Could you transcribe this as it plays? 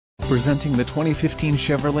Presenting the 2015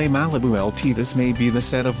 Chevrolet Malibu LT. This may be the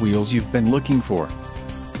set of wheels you've been looking for.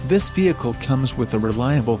 This vehicle comes with a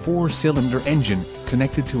reliable 4-cylinder engine,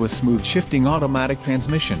 connected to a smooth shifting automatic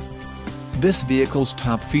transmission. This vehicle's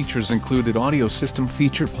top features included audio system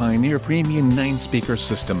feature Pioneer Premium 9-speaker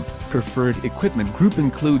system. Preferred equipment group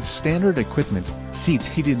includes standard equipment, seats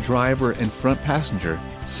heated driver and front passenger,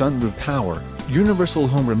 sunroof power. Universal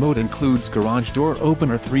home remote includes garage door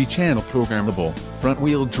opener, 3-channel programmable,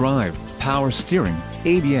 front-wheel drive, power steering,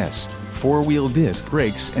 ABS, 4-wheel disc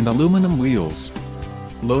brakes and aluminum wheels.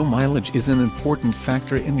 Low mileage is an important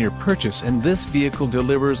factor in your purchase, and this vehicle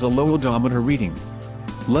delivers a low odometer reading.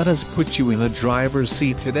 Let us put you in the driver's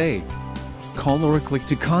seat today. Call or click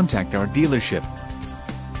to contact our dealership.